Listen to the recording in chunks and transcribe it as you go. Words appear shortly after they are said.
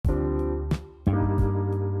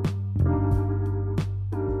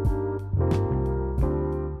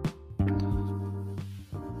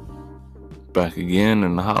Back again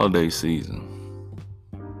in the holiday season.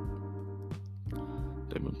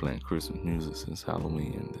 They've been playing Christmas music since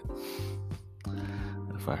Halloween ended.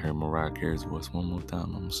 If I hear Mariah Carey's voice one more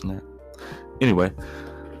time, I'm gonna snap. Anyway,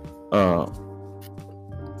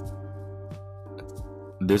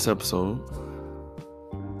 this episode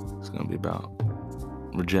is gonna be about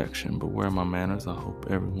rejection. Beware my manners. I hope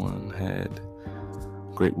everyone had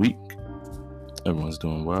a great week. Everyone's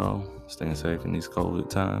doing well, staying safe in these COVID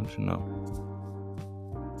times,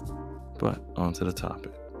 But on to the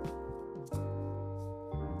topic.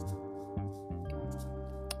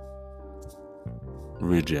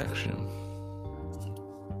 Rejection.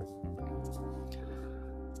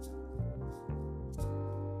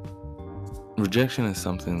 Rejection is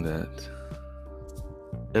something that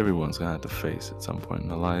everyone's going to have to face at some point in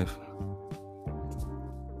their life,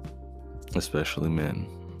 especially men,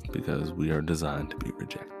 because we are designed to be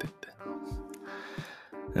rejected.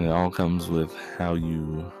 And it all comes with how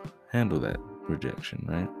you handle that rejection,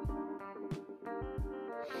 right?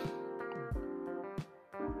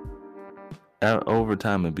 Over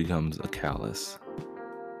time, it becomes a callous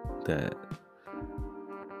that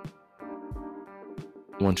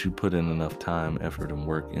once you put in enough time, effort, and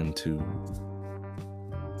work into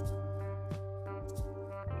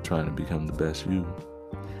trying to become the best you,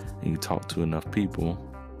 and you talk to enough people,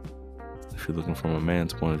 if you're looking from a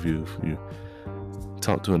man's point of view, if you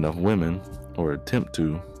talk to enough women or attempt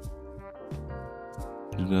to,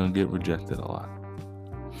 you're going to get rejected a lot.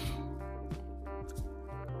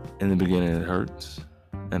 In the beginning, it hurts,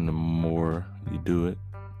 and the more you do it,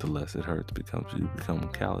 the less it hurts because you become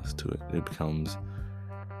callous to it. It becomes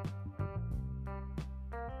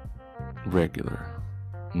regular,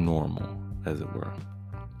 normal, as it were.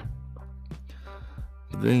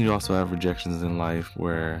 But then you also have rejections in life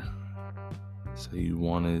where, say, you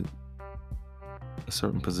wanted a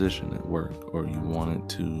certain position at work, or you wanted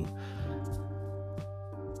to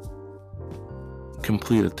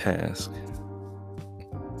complete a task,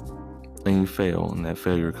 and you fail, and that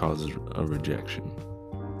failure causes a rejection.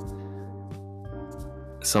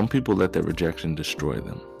 Some people let that rejection destroy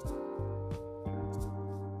them.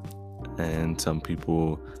 And some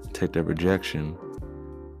people take that rejection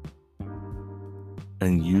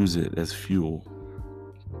and use it as fuel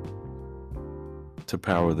to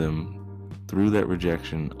power them through that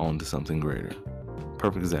rejection onto something greater.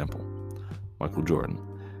 Perfect example, Michael Jordan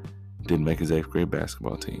didn't make his 8th grade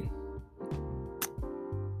basketball team.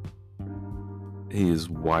 He is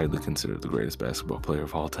widely considered the greatest basketball player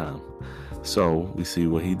of all time. So we see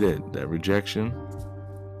what he did. That rejection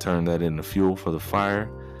turned that into fuel for the fire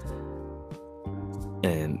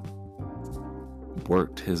and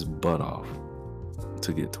worked his butt off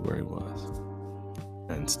to get to where he was,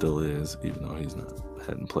 and still is, even though he's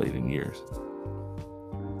hadn't played in years.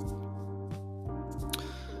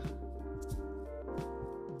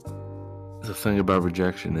 The thing about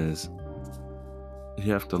rejection is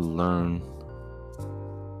you have to learn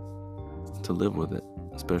to live with it,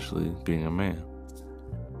 especially being a man.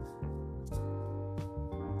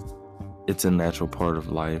 It's a natural part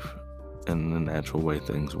of life and the natural way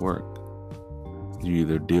things work. You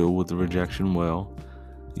either deal with the rejection well,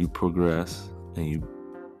 you progress, and you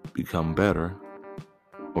become better,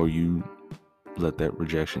 or you let that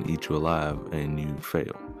rejection eat you alive and you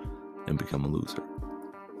fail and become a loser.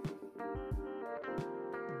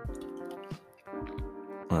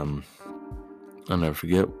 I'll never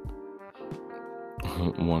forget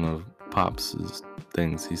one of Pop's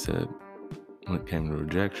things he said when it came to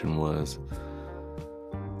rejection was,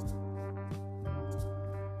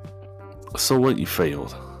 so what, you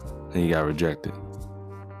failed and you got rejected,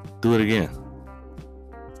 do it again.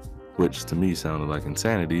 Which to me sounded like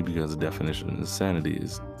insanity, because the definition of insanity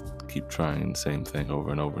is keep trying the same thing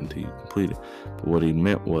over and over until you complete it. But what he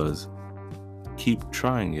meant was keep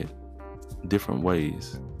trying it different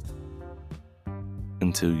ways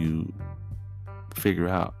until you figure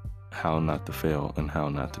out how not to fail and how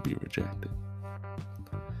not to be rejected.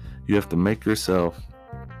 You have to make yourself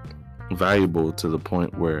valuable to the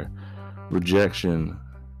point where rejection,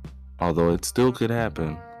 although it still could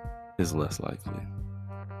happen, is less likely.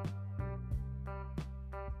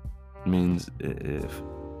 It means if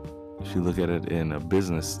you look at it in a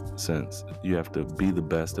business sense, you have to be the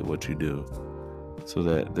best at what you do so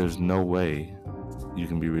that there's no way you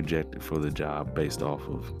can be rejected for the job based off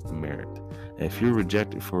of merit. And if you're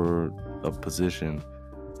rejected for a position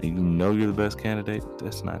and you know you're the best candidate,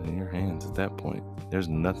 that's not in your hands at that point. There's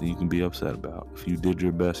nothing you can be upset about. If you did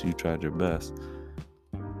your best, you tried your best,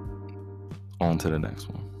 on to the next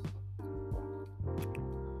one.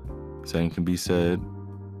 Same can be said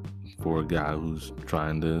for a guy who's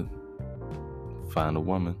trying to find a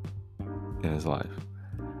woman in his life.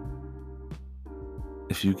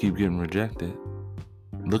 If you keep getting rejected,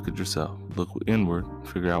 look at yourself. Look inward.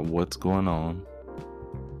 Figure out what's going on.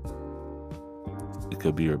 It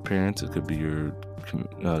could be your appearance. It could be your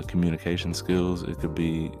communication skills. It could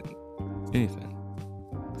be anything.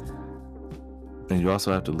 And you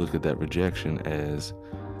also have to look at that rejection as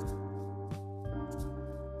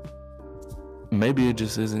maybe it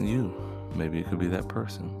just isn't you. Maybe it could be that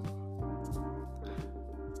person.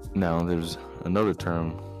 Now, there's another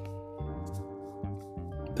term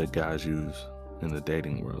that guys use in the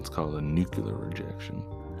dating world. It's called a nuclear rejection.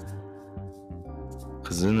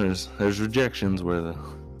 Because then there's rejections where the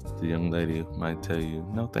young lady might tell you,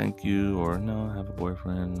 no, thank you, or no, I have a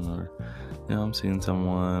boyfriend, or no, I'm seeing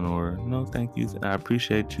someone, or no, thank you, I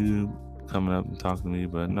appreciate you coming up and talking to me,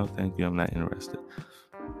 but no, thank you, I'm not interested.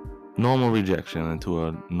 Normal rejection, and to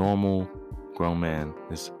a normal grown man,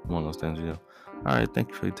 it's one of those things you go, all right, thank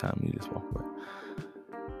you for your time, you just walk away.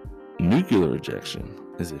 Nuclear rejection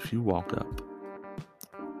is if you walk up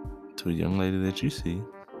to a young lady that you see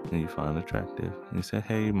and you find attractive, and you say,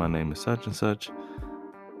 hey, my name is such and such,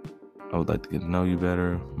 I would like to get to know you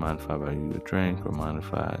better. Mind if I buy you a drink, or mind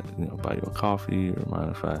if I buy you a coffee, or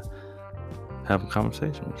mind if I have a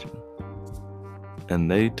conversation with you?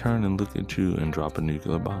 And they turn and look at you and drop a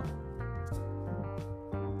nuclear bomb.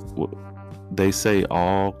 Well, they say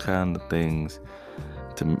all kind of things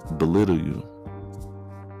to belittle you.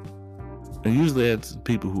 And usually it's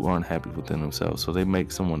people who aren't happy within themselves, so they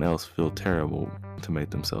make someone else feel terrible to make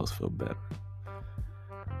themselves feel better.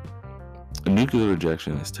 A nuclear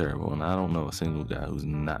rejection is terrible, and I don't know a single guy who's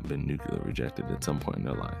not been nuclear rejected at some point in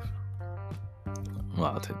their life. Well,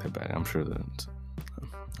 I'll take that back. I'm sure I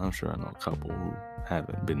know a couple who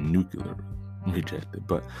haven't been nuclear rejected,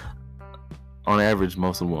 but on average,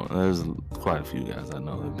 most of them, there's quite a few guys I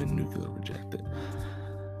know that have been nuclear rejected.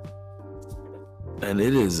 And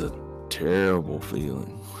it is a terrible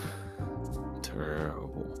feeling.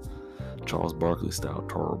 Terrible. Charles Barkley style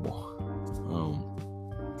terrible.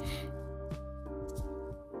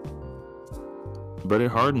 But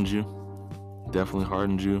it hardens you. Definitely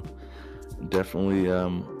hardens you. Definitely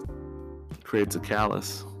creates a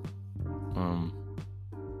callus.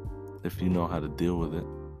 If you know how to deal with it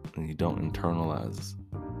and you don't internalize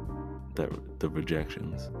the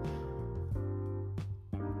rejections.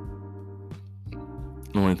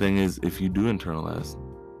 The only thing is, if you do internalize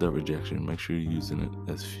the rejection, make sure you're using it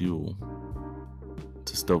as fuel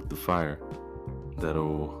to stoke the fire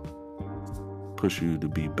that'll push you to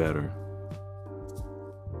be better.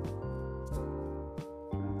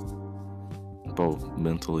 Both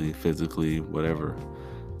mentally, physically, whatever.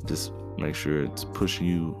 Just make sure it's pushing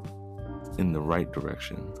you in the right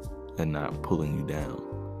direction and not pulling you down.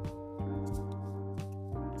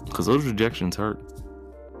 Because those rejections hurt.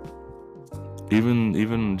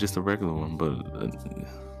 Even just a regular one, but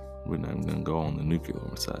we're not even going to go on the nuclear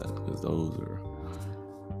side, because those are,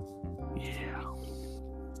 yeah.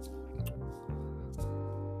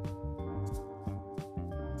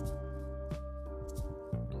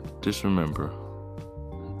 Just remember,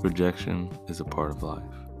 rejection is a part of life.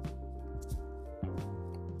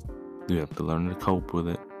 You have to learn to cope with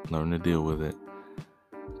it, learn to deal with it,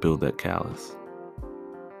 build that callus.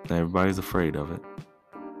 Now, everybody's afraid of it,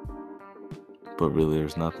 but really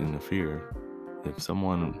there's nothing to fear. If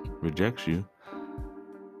someone rejects you,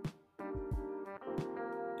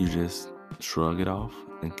 you just shrug it off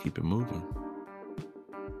and keep it moving.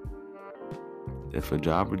 If a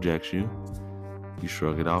job rejects you, you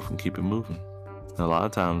shrug it off and keep it moving. And a lot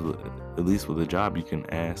of times, at least with a job, you can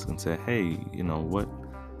ask and say, hey,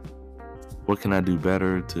 what can I do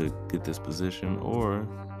better to get this position? Or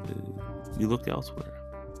you look elsewhere.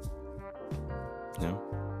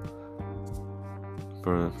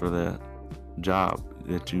 For that job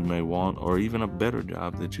that you may want, or even a better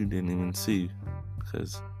job that you didn't even see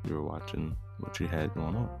because you were watching what you had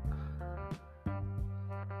going on.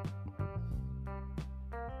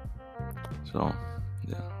 So,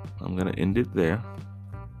 yeah, I'm going to end it there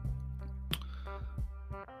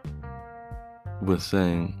with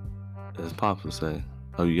saying, as Pops would say,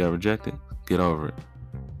 oh, you got rejected? Get over it.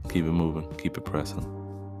 Keep it moving. Keep it pressing.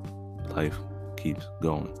 Life keeps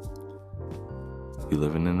going. You're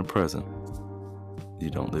living in the present. You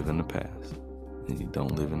don't live in the past. And you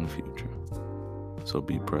don't live in the future. So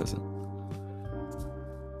be present.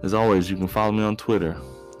 As always, you can follow me on Twitter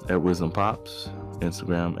at WisdomPops,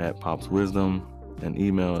 Instagram at PopsWisdom, and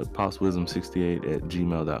email at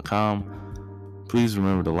popswisdom68@gmail.com. Please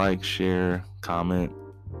remember to like, share, comment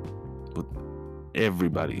with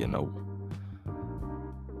everybody you know.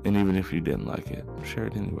 And even if you didn't like it, share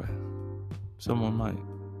it anyway. Someone might.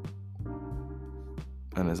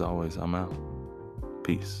 And as always, I'm out.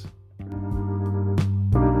 Peace.